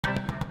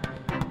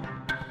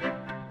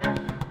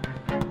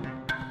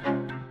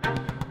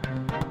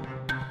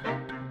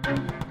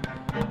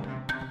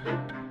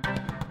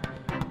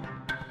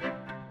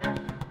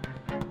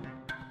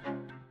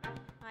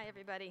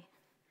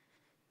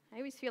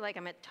always feel like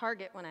I'm at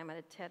Target when I'm at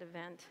a TED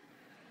event.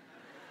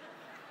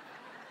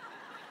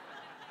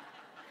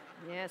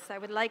 Yes, I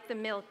would like the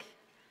milk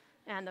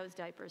and those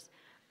diapers.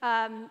 So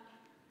I'm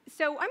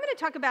going to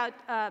talk about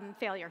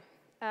failure.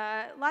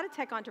 A lot of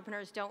tech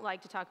entrepreneurs don't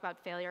like to talk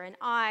about failure, and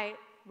I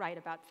write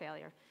about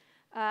failure.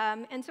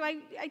 And so I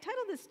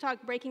titled this talk,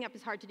 Breaking Up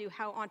is Hard to Do,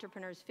 How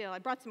Entrepreneurs Fail. I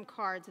brought some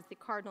cards. It's the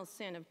cardinal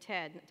sin of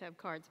TED to have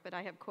cards, but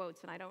I have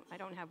quotes, and I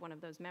don't have one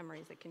of those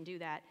memories that can do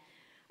that.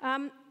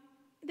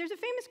 There's a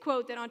famous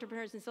quote that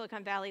entrepreneurs in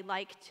Silicon Valley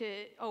like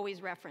to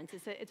always reference.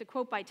 It's a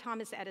quote by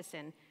Thomas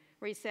Edison,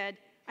 where he said,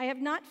 "I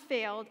have not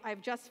failed,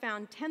 I've just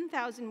found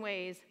 10,000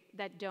 ways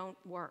that don't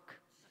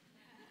work."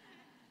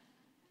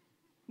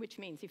 Which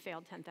means he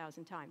failed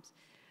 10,000 times.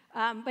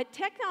 But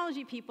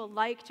technology people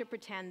like to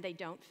pretend they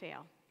don't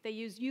fail. They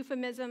use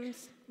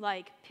euphemisms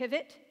like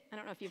pivot. I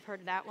don't know if you've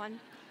heard of that one.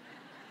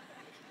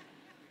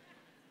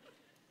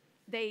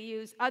 They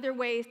use other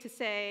ways to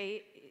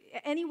say,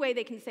 any way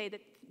they can say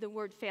that the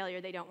word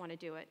failure, they don't want to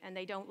do it. And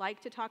they don't like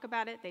to talk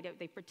about it.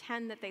 They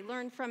pretend that they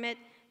learn from it.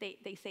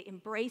 They say,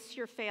 embrace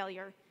your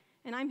failure.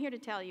 And I'm here to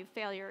tell you,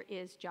 failure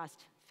is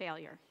just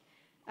failure.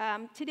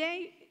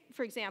 Today,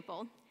 for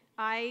example,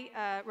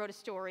 I wrote a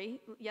story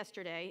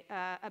yesterday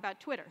about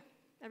Twitter.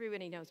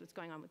 Everybody knows what's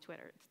going on with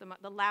Twitter.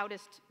 It's the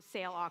loudest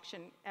sale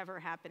auction ever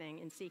happening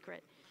in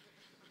secret.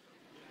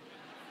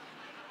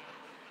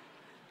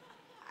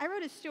 I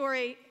wrote a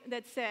story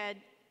that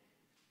said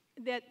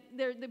that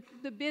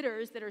the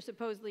bidders that are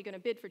supposedly going to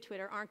bid for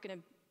Twitter aren't going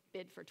to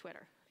bid for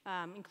Twitter,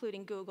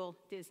 including Google,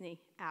 Disney,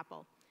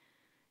 Apple.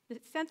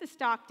 It sent the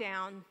stock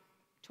down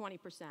 20%,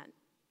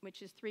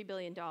 which is $3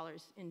 billion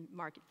in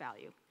market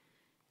value.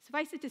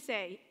 Suffice it to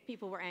say,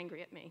 people were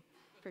angry at me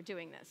for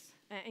doing this,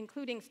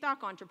 including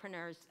stock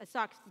entrepreneurs,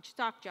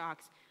 stock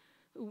jocks,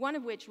 one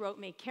of which wrote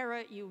me,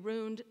 "Kara, you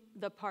ruined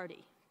the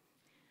party."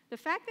 The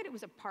fact that it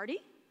was a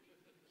party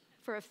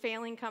for a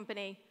failing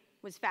company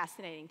was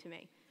fascinating to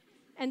me.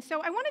 And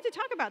so I wanted to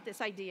talk about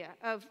this idea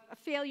of a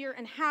failure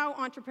and how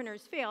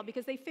entrepreneurs fail,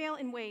 because they fail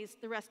in ways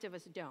the rest of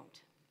us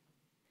don't.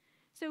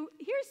 So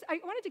I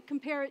wanted to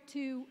compare it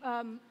to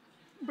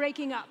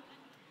breaking up.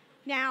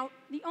 Now,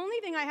 the only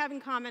thing I have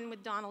in common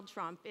with Donald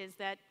Trump is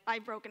that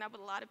I've broken up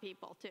with a lot of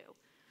people, too.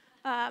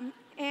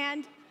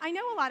 And I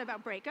know a lot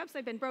about breakups.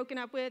 I've been broken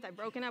up with, I've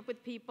broken up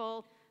with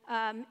people.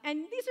 And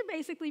these are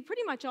basically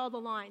pretty much all the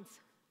lines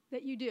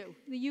that you do,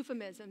 the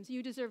euphemisms.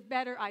 You deserve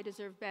better, I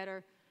deserve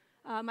better.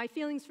 My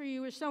feelings for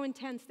you are so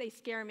intense they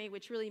scare me,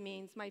 which really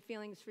means my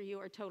feelings for you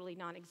are totally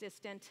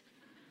non-existent.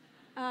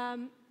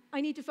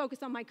 I need to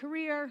focus on my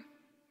career,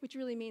 which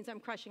really means I'm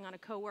crushing on a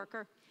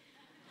coworker.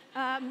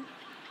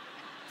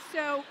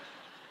 So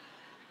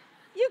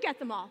you get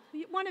them all.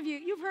 One of you,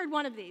 you've heard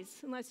one of these,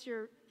 unless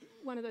you're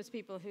one of those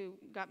people who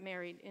got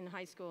married in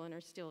high school and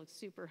are still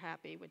super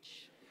happy,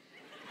 which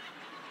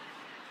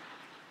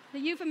the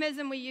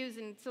euphemism we use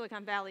in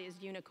Silicon Valley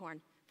is unicorn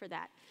for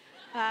that.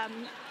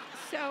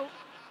 So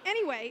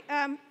anyway,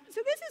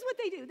 so this is what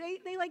they do.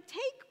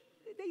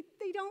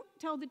 They don't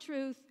tell the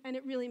truth, and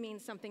it really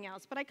means something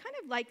else. But I kind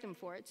of like them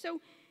for it. So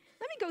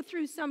let me go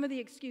through some of the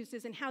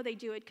excuses and how they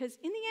do it, because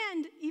in the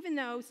end, even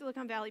though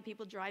Silicon Valley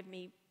people drive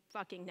me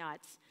fucking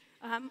nuts,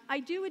 I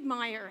do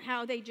admire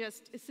how they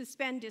just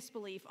suspend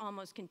disbelief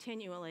almost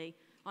continually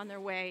on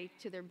their way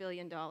to their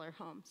billion-dollar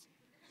homes.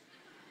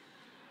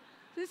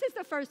 This is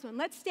the first one.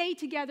 Let's stay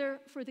together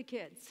for the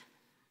kids.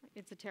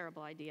 It's a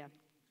terrible idea.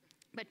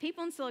 But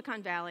people in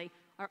Silicon Valley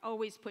are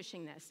always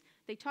pushing this.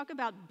 They talk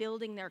about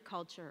building their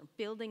culture,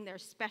 building their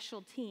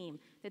special team,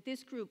 that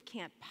this group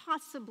can't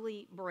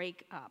possibly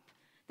break up.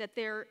 That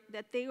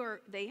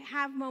they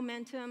have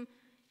momentum.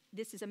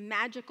 This is a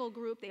magical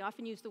group. They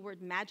often use the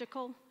word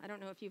magical. I don't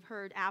know if you've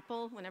heard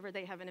Apple. Whenever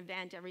they have an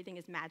event, everything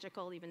is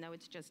magical, even though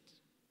it's just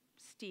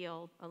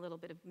steel, a little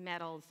bit of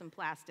metal, some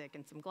plastic,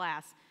 and some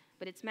glass.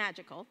 But it's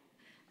magical.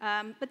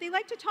 But they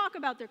like to talk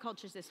about their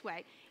cultures this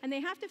way. And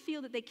they have to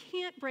feel that they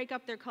can't break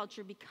up their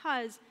culture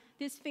because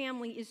this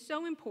family is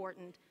so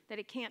important that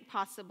it can't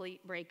possibly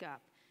break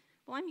up.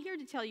 Well, I'm here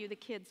to tell you the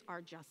kids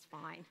are just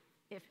fine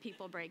if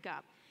people break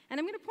up. And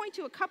I'm going to point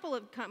to a couple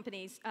of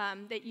companies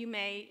that you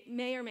may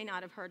or may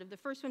not have heard of, the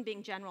first one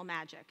being General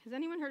Magic. Has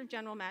anyone heard of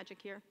General Magic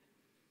here?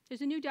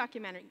 There's a new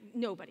documentary.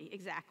 Nobody,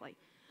 exactly.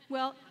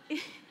 Well,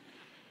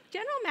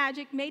 General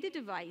Magic made a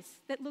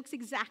device that looks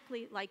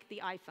exactly like the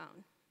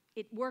iPhone.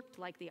 It worked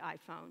like the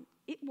iPhone.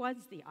 It was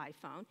the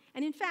iPhone.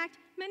 And in fact,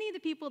 many of the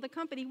people at the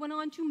company went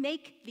on to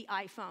make the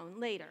iPhone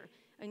later,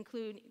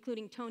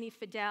 including Tony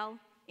Fadell,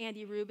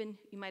 Andy Rubin.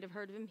 You might have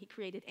heard of him. He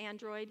created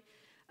Android.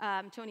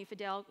 Tony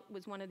Fadell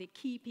was one of the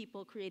key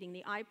people creating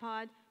the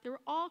iPod. There were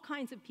all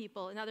kinds of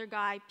people. Another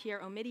guy, Pierre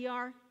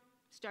Omidyar,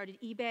 started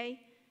eBay.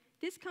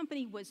 This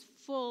company was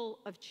full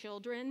of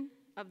children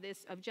of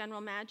General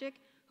Magic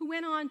who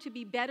went on to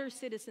be better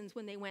citizens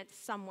when they went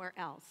somewhere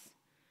else.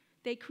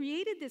 They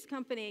created this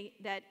company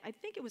that I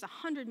think it was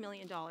 $100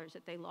 million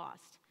that they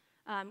lost,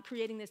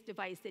 creating this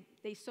device that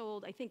they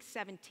sold, I think,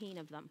 17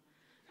 of them.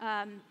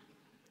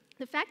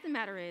 The fact of the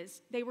matter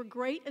is, they were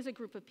great as a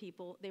group of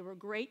people. They were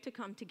great to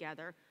come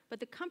together, but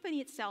the company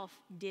itself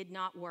did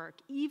not work,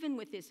 even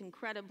with this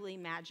incredibly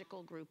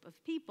magical group of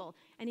people.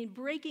 And in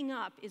breaking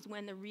up is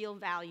when the real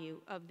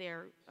value of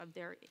their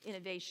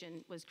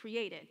innovation was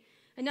created.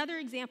 Another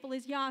example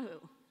is Yahoo.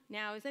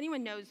 Now, as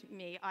anyone knows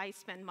me, I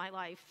spend my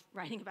life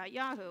writing about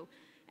Yahoo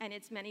and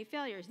its many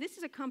failures. This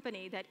is a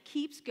company that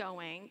keeps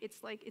going.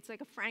 It's like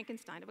a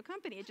Frankenstein of a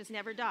company. It just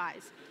never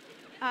dies.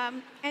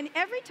 And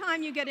every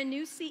time you get a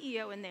new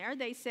CEO in there,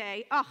 they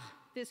say, oh,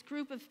 this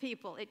group of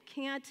people,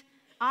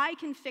 I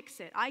can fix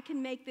it. I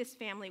can make this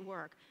family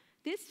work.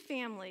 This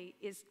family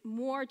is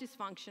more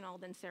dysfunctional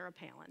than Sarah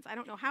Palin's. I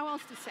don't know how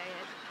else to say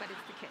it, but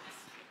it's the case.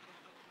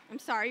 I'm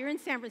sorry, you're in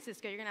San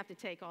Francisco. You're going to have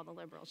to take all the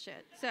liberal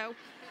shit. So,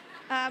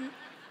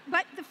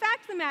 but the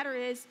fact of the matter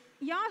is,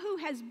 Yahoo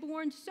has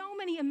born so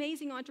many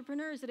amazing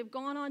entrepreneurs that have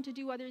gone on to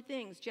do other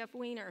things. Jeff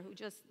Weiner, who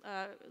just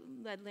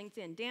led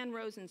LinkedIn, Dan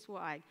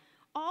Rosenzweig,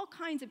 all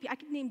kinds of people. I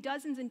could name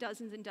dozens and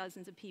dozens and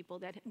dozens of people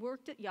that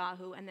worked at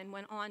Yahoo and then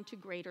went on to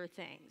greater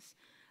things.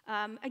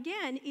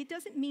 Again, it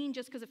doesn't mean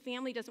just because a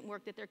family doesn't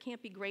work that there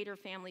can't be greater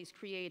families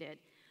created.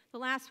 The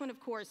last one, of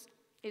course,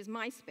 is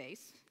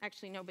MySpace.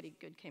 Actually, nobody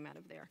good came out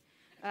of there.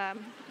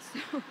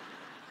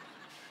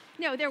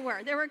 No, there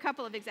were a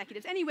couple of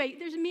executives. Anyway,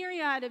 there's a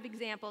myriad of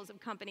examples of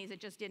companies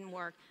that just didn't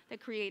work that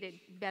created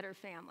better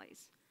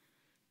families.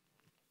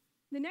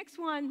 The next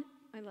one,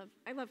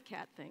 I love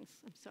cat things,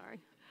 I'm sorry.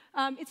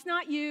 It's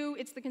not you,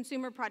 it's the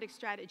consumer product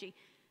strategy.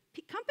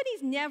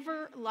 Companies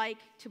never like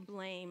to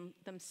blame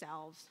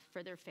themselves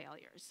for their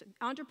failures.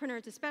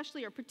 Entrepreneurs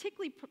especially are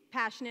particularly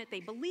passionate. They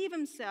believe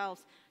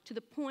themselves to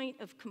the point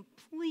of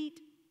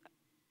complete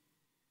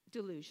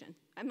delusion.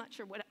 I'm not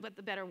sure what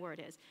the better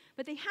word is.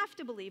 But they have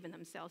to believe in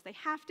themselves. They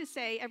have to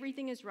say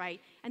everything is right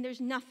and there's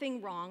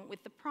nothing wrong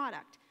with the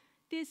product.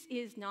 This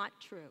is not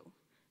true.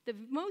 The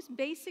most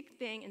basic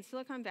thing in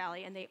Silicon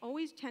Valley, and they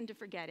always tend to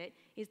forget it,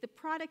 is the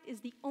product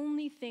is the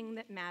only thing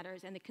that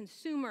matters, and the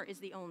consumer is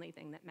the only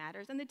thing that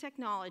matters, and the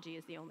technology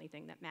is the only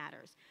thing that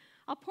matters.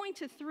 I'll point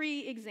to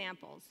 3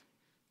 examples.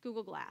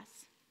 Google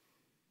Glass.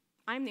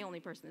 I'm the only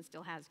person that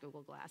still has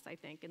Google Glass, I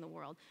think, in the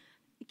world.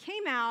 It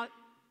came out,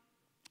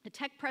 the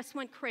tech press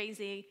went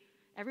crazy,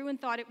 everyone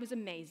thought it was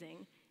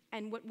amazing,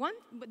 and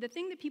the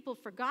thing that people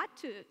forgot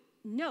to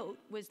note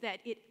was that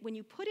when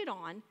you put it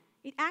on,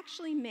 it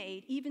actually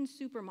made even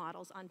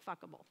supermodels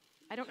unfuckable.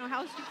 I don't know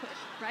how else to put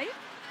it, right?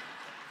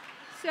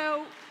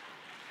 So,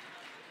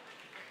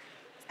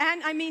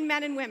 and I mean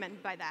men and women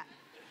by that.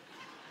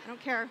 I don't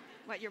care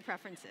what your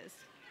preference is.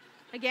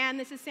 Again,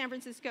 this is San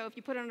Francisco. If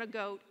you put it on a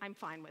goat, I'm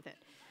fine with it.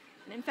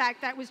 And in fact,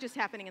 that was just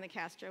happening in the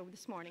Castro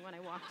this morning when I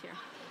walked here.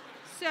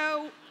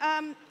 So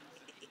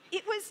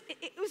it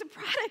was a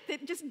product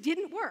that just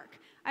didn't work.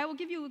 I will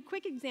give you a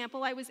quick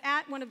example. I was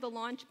at one of the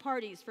launch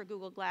parties for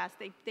Google Glass.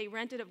 They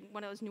rented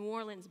one of those New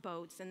Orleans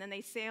boats, and then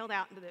they sailed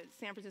out into the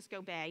San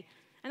Francisco Bay.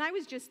 And I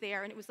was just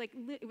there, and it was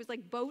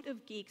like Boat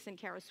of Geeks and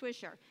Kara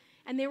Swisher.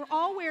 And they were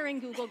all wearing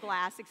Google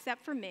Glass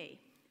except for me.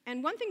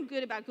 And one thing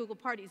good about Google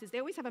parties is they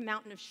always have a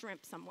mountain of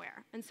shrimp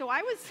somewhere. And so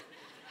I was,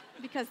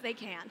 because they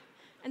can.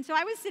 And so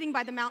I was sitting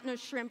by the mountain of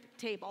shrimp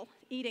table,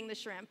 eating the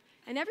shrimp,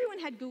 and everyone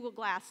had Google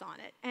Glass on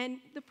it. And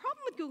the problem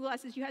with Google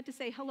Glass is you had to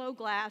say, hello,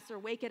 Glass, or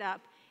wake it up.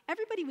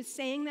 Everybody was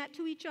saying that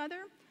to each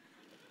other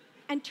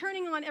and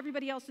turning on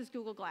everybody else's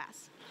Google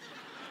Glass.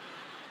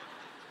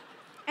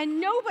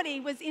 And nobody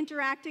was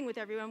interacting with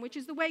everyone, which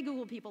is the way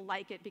Google people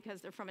like it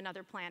because they're from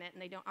another planet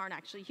and they aren't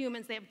actually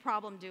humans. They have a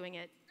problem doing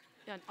it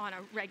on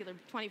a regular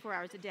 24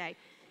 hours a day.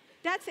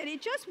 That said,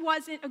 it just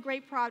wasn't a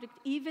great product,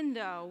 even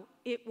though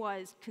it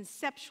was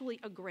conceptually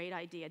a great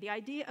idea. The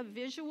idea of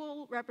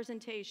visual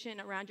representation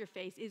around your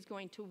face is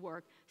going to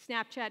work.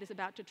 Snapchat is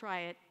about to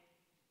try it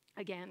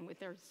again with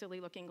their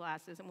silly-looking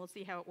glasses, and we'll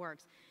see how it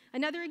works.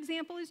 Another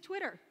example is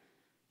Twitter.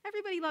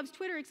 Everybody loves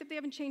Twitter, except they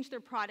haven't changed their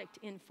product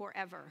in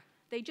forever.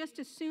 They just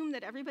assumed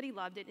that everybody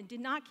loved it and did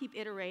not keep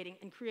iterating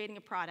and creating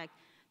a product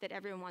that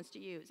everyone wants to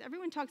use.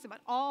 Everyone talks about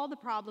all the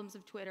problems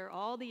of Twitter,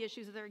 all the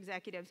issues of their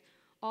executives,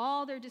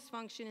 all their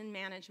dysfunction in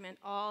management,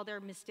 all their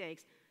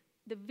mistakes.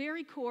 The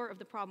very core of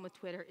the problem with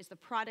Twitter is the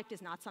product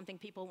is not something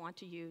people want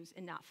to use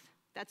enough.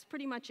 That's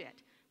pretty much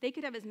it. They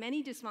could have as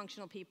many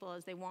dysfunctional people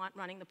as they want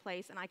running the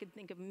place, and I could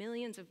think of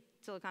millions of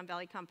Silicon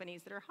Valley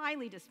companies that are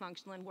highly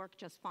dysfunctional and work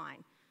just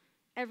fine.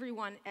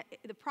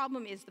 The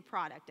problem is the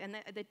product, and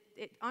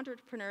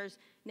entrepreneurs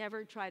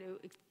never try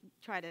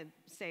to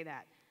say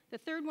that. The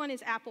third one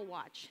is Apple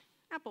Watch.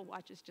 Apple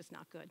Watch is just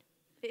not good.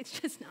 It's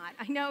just not.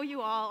 I know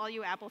all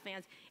you Apple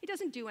fans, it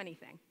doesn't do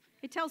anything.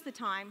 It tells the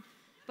time,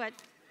 but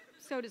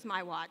so does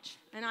my watch,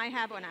 and I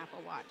have an Apple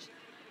Watch.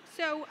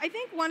 So I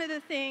think one of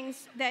the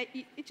things that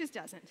it just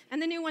doesn't,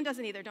 and the new one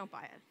doesn't either, don't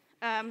buy it.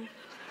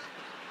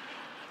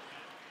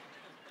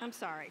 I'm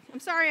sorry. I'm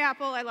sorry,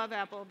 Apple, I love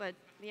Apple, but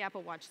the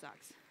Apple Watch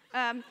sucks.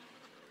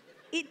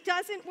 It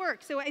doesn't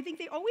work, so I think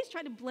they always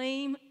try to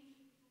blame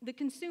the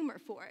consumer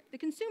for it. The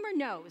consumer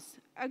knows.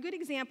 A good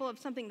example of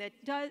something that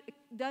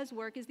does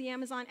work is the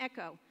Amazon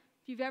Echo.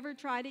 If you've ever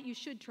tried it, you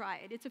should try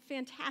it. It's a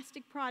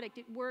fantastic product.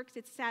 It works.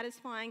 It's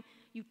satisfying.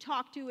 You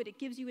talk to it. It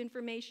gives you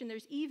information.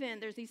 There's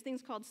these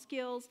things called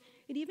skills.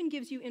 It even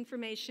gives you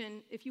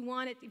information if you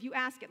want it. If you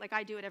ask it, like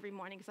I do it every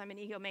morning because I'm an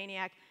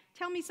egomaniac,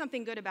 tell me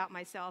something good about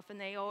myself.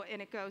 And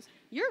it goes,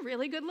 you're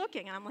really good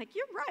looking. And I'm like,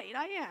 you're right,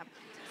 I am.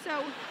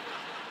 So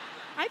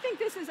I think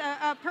this is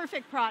a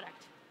perfect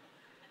product.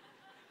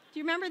 Do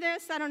you remember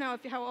this? I don't know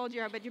how old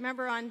you are, but do you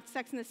remember on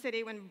Sex and the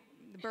City when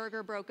the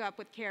burger broke up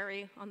with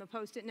Carrie on the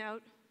Post-it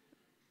note?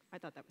 I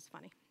thought that was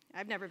funny.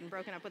 I've never been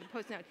broken up with a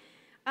Post-it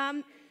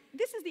note.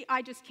 This is the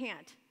I just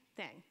can't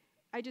thing.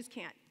 I just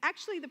can't.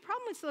 Actually, the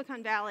problem with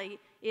Silicon Valley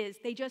is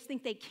they just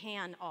think they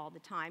can all the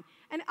time.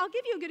 And I'll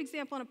give you a good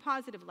example in a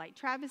positive light.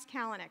 Travis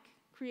Kalanick,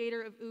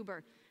 creator of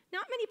Uber.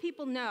 Not many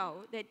people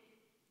know that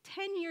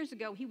 10 years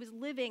ago, he was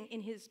living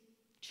in his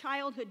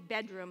childhood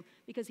bedroom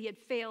because he had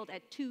failed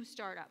at 2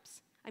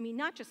 startups. I mean,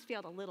 not just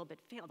failed a little bit,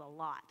 failed a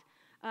lot.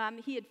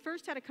 He had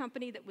first had a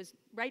company that was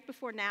right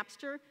before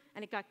Napster,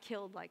 and it got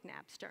killed like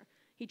Napster.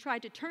 He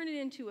tried to turn it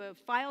into a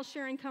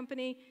file-sharing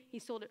company. He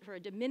sold it for a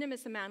de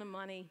minimis amount of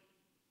money,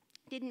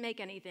 didn't make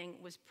anything,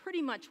 was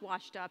pretty much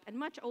washed up, and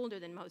much older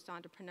than most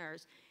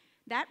entrepreneurs.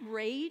 That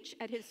rage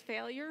at his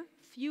failure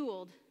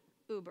fueled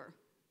Uber.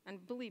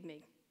 And believe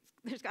me,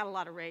 there's got a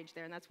lot of rage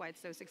there, and that's why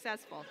it's so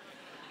successful.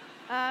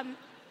 One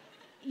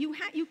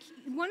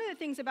of the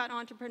things about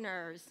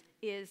entrepreneurs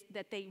is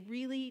that they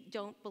really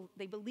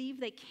they believe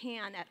they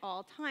can at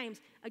all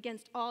times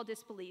against all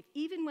disbelief.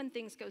 Even when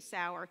things go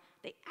sour,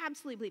 they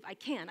absolutely believe, I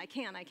can.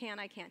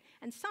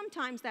 And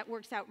sometimes that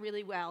works out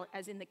really well,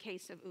 as in the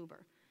case of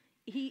Uber.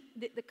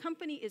 The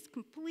company is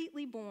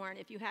completely born,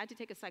 if you had to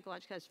take a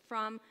psychological test,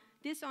 from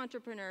this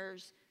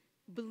entrepreneur's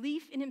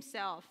belief in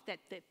himself that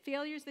the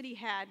failures that he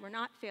had were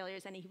not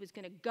failures and he was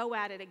going to go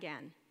at it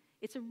again.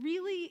 It's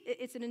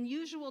an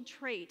unusual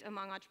trait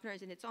among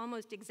entrepreneurs, and it's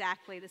almost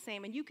exactly the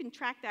same. And you can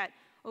track that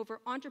over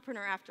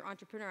entrepreneur after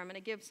entrepreneur. I'm going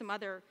to give some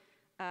other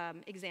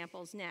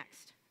examples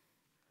next.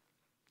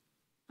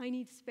 I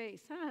need space.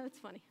 That's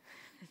funny.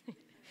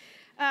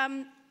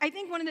 I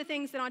think one of the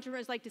things that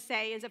entrepreneurs like to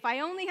say is, if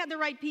I only had the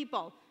right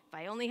people, if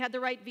I only had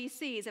the right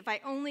VCs, if I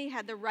only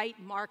had the right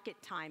market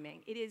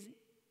timing. It is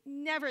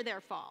never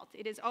their fault.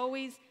 It is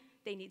always,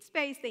 they need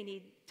space, they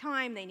need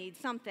time, they need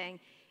something.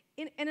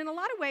 And in a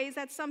lot of ways,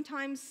 that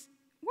sometimes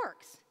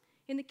works.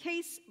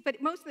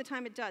 But most of the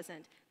time it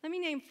doesn't. Let me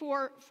name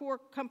four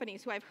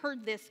companies who I've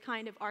heard this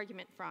kind of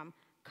argument from.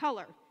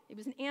 Color. It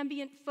was an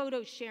ambient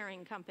photo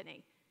sharing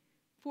company.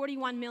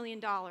 $41 million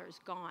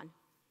gone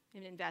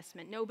in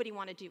investment. Nobody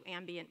wanted to do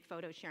ambient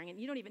photo sharing, and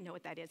you don't even know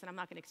what that is, and I'm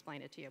not going to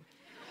explain it to you.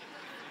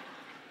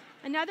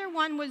 Another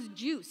one was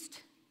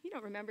Juiced. You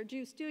don't remember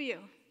Juiced, do you?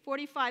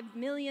 $45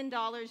 million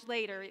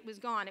later, it was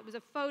gone. It was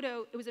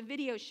a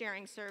video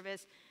sharing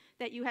service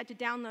that you had to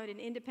download an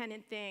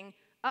independent thing.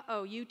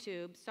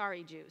 YouTube,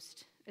 sorry,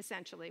 Juiced,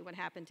 essentially what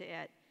happened to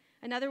it.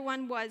 Another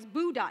one was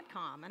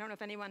Boo.com. I don't know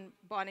if anyone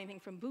bought anything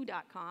from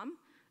Boo.com,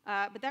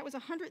 but that was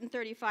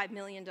 $135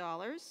 million.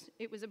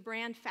 It was a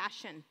brand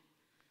fashion.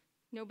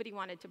 Nobody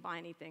wanted to buy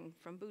anything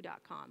from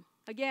Boo.com.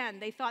 Again,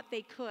 they thought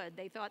they could.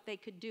 They thought they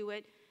could do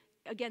it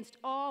against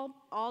all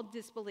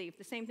disbelief.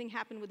 The same thing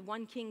happened with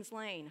One Kings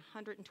Lane,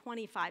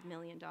 $125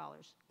 million,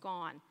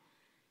 gone.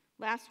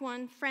 Last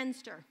one,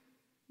 Friendster.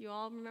 You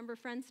all remember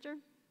Friendster?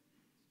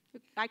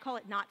 I call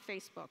it not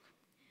Facebook.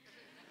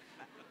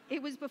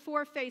 It was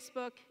before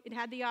Facebook. It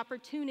had the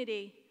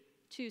opportunity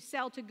to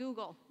sell to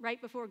Google right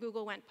before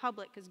Google went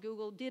public, because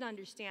Google did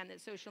understand that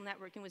social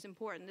networking was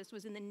important. This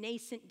was in the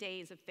nascent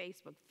days of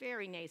Facebook,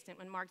 very nascent,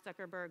 when Mark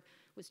Zuckerberg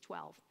was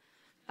 12.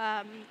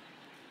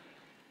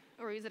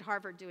 Or he was at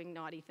Harvard doing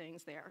naughty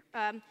things there.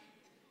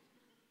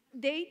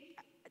 They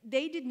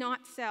did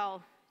not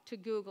sell to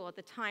Google at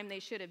the time they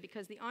should have,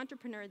 because the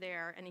entrepreneur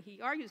there, and he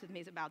argues with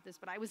me about this,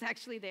 but I was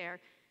actually there,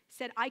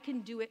 said, I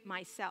can do it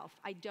myself.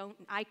 I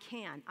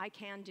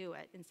can do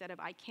it, instead of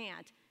I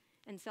can't,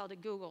 and sell to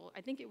Google.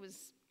 I think it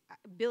was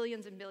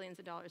billions and billions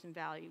of dollars in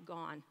value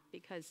gone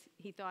because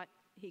he thought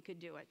he could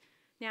do it.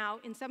 Now,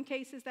 in some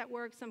cases that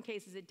works, some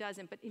cases it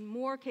doesn't, but in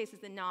more cases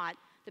than not,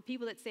 the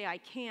people that say I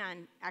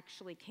can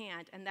actually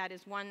can't, and that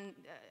is one,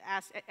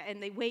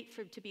 and they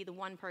wait to be the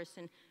one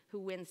person who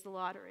wins the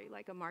lottery,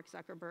 like a Mark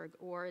Zuckerberg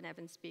or an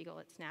Evan Spiegel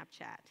at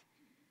Snapchat.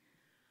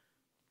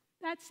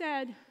 That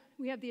said,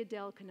 we have the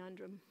Adele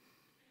conundrum.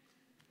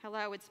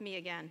 Hello, it's me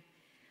again.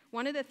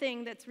 One of the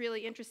things that's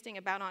really interesting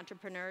about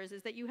entrepreneurs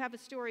is that you have a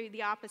story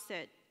the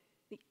opposite,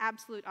 the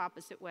absolute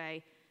opposite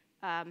way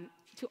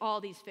to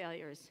all these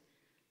failures.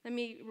 Let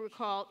me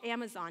recall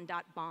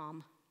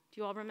Amazon.bomb.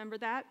 Do you all remember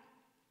that?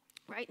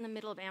 Right in the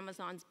middle of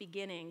Amazon's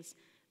beginnings,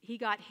 he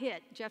got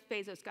hit, Jeff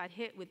Bezos got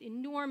hit with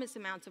enormous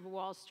amounts of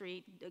Wall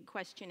Street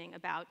questioning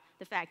about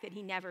the fact that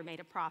he never made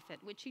a profit,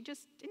 which he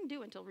just didn't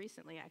do until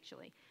recently,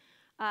 actually.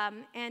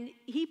 And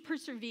he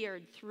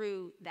persevered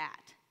through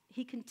that.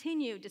 He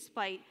continued,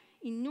 despite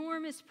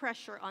enormous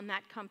pressure on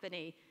that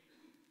company,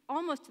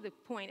 almost to the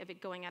point of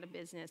it going out of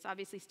business.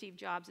 Obviously, Steve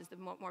Jobs is the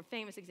more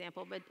famous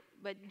example,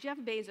 but Jeff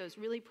Bezos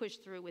really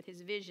pushed through with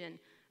his vision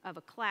of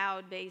a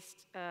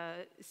cloud-based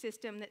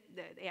system,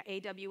 the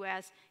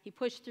AWS. He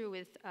pushed through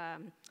with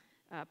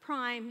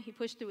Prime. He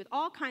pushed through with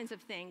all kinds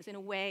of things in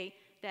a way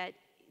that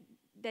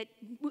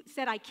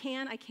said, I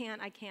can,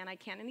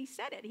 and he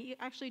said it. He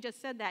actually just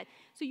said that.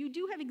 So you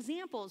do have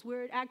examples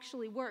where it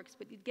actually works,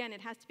 but again, it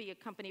has to be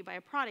accompanied by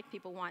a product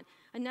people want.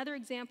 Another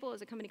example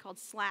is a company called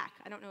Slack.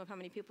 I don't know how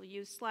many people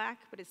use Slack,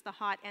 but it's the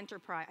hot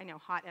enterprise. I know,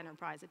 hot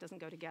enterprise, it doesn't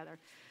go together.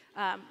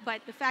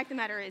 But the fact of the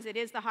matter is, it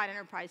is the hot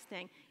enterprise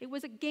thing. It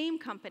was a game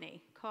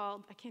company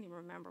called, I can't even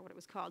remember what it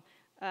was called.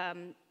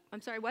 I'm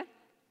sorry, what?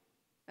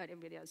 Oh,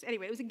 everybody knows.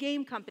 Anyway, it was a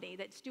game company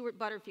that Stuart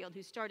Butterfield,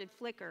 who started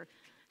Flickr,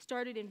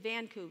 started in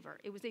Vancouver.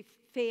 It was a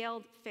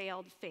failed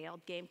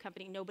game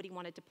company. Nobody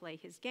wanted to play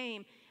his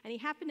game. And he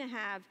happened to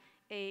have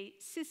a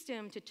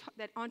system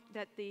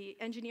that the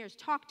engineers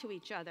talked to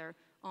each other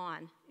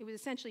on. It was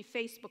essentially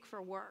Facebook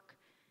for work.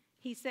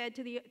 He said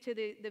to the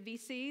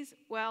VCs,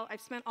 well,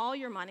 I've spent all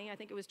your money. I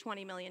think it was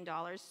 $20 million.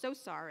 So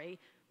sorry.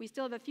 We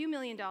still have a few $1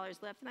 million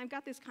left, and I've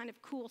got this kind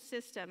of cool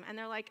system. And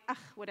they're like, ugh,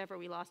 whatever,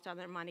 we lost all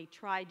their money.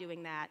 Try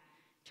doing that.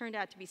 Turned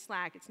out to be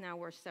Slack. It's now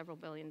worth several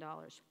 $1 billion.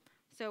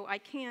 So I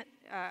can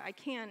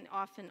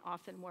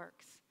often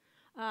works.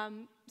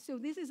 So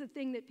this is a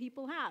thing that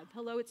people have.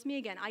 Hello, it's me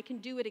again. I can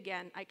do it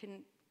again. I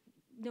can,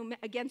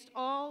 against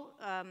all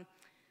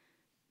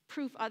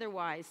proof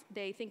otherwise,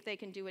 they think they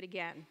can do it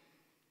again.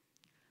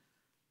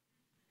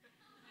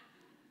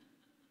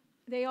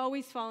 They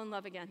always fall in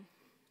love again.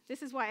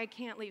 This is why I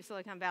can't leave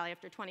Silicon Valley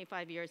after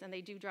 25 years, and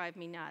they do drive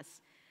me nuts.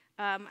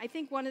 I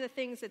think one of the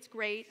things that's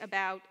great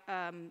about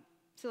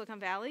Silicon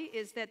Valley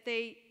is that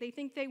they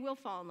think they will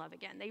fall in love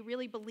again. They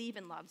really believe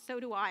in love. So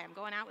do I. I'm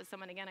going out with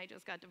someone again. I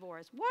just got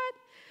divorced. What?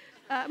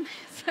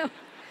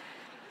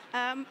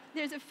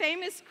 There's a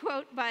famous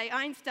quote by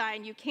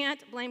Einstein, you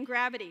can't blame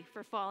gravity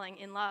for falling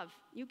in love.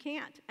 You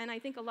can't. And I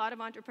think a lot of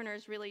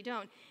entrepreneurs really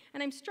don't.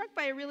 And I'm struck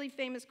by a really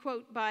famous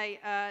quote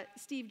by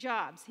Steve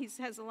Jobs. He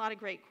has a lot of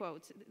great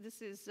quotes.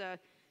 This is,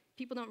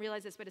 people don't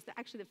realize this, but it's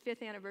actually the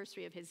 5th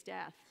anniversary of his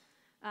death.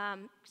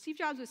 Steve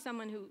Jobs was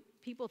someone who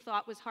people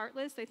thought was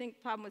heartless. I think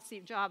the problem with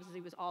Steve Jobs is he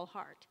was all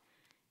heart.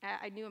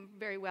 I knew him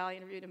very well. I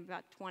interviewed him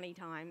about 20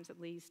 times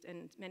at least,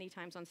 and many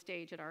times on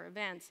stage at our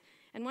events.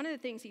 And one of the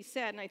things he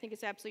said, and I think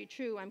it's absolutely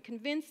true, I'm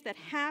convinced that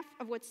half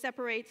of what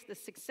separates the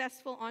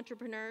successful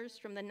entrepreneurs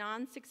from the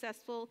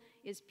non-successful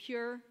is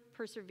pure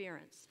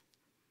perseverance.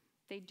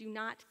 They do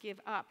not give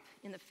up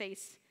in the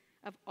face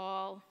of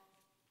all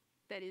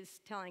that is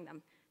telling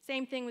them.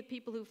 Same thing with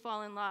people who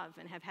fall in love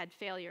and have had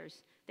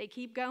failures. They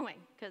keep going,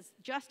 because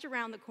just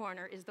around the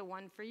corner is the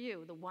one for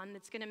you, the one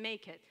that's going to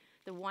make it,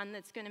 the one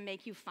that's going to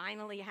make you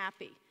finally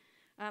happy.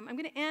 I'm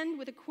going to end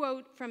with a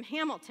quote from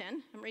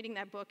Hamilton. I'm reading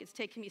that book. It's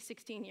taken me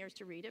 16 years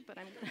to read it, but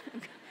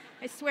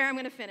I swear I'm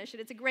going to finish it.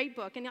 It's a great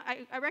book, and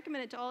I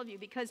recommend it to all of you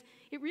because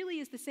it really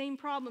is the same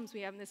problems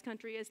we have in this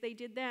country as they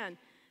did then.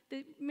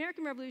 The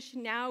American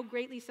Revolution, now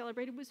greatly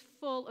celebrated, was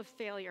full of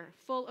failure,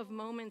 full of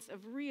moments of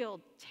real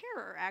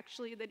terror,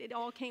 actually, that it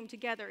all came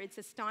together. It's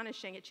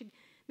astonishing. It should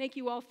make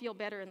you all feel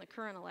better in the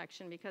current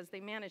election because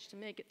they managed to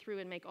make it through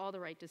and make all the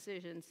right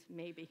decisions,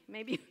 maybe.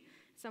 Maybe at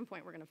some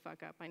point we're going to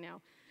fuck up, I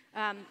know.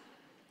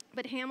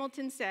 But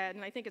Hamilton said,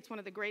 and I think it's one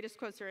of the greatest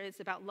quotes there is,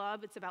 about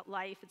love, it's about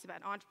life, it's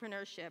about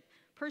entrepreneurship.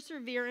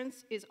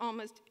 Perseverance in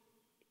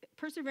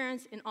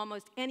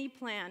almost any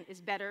plan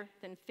is better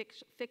than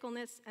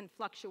fickleness and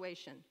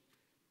fluctuation.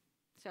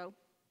 So,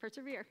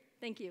 persevere.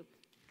 Thank you.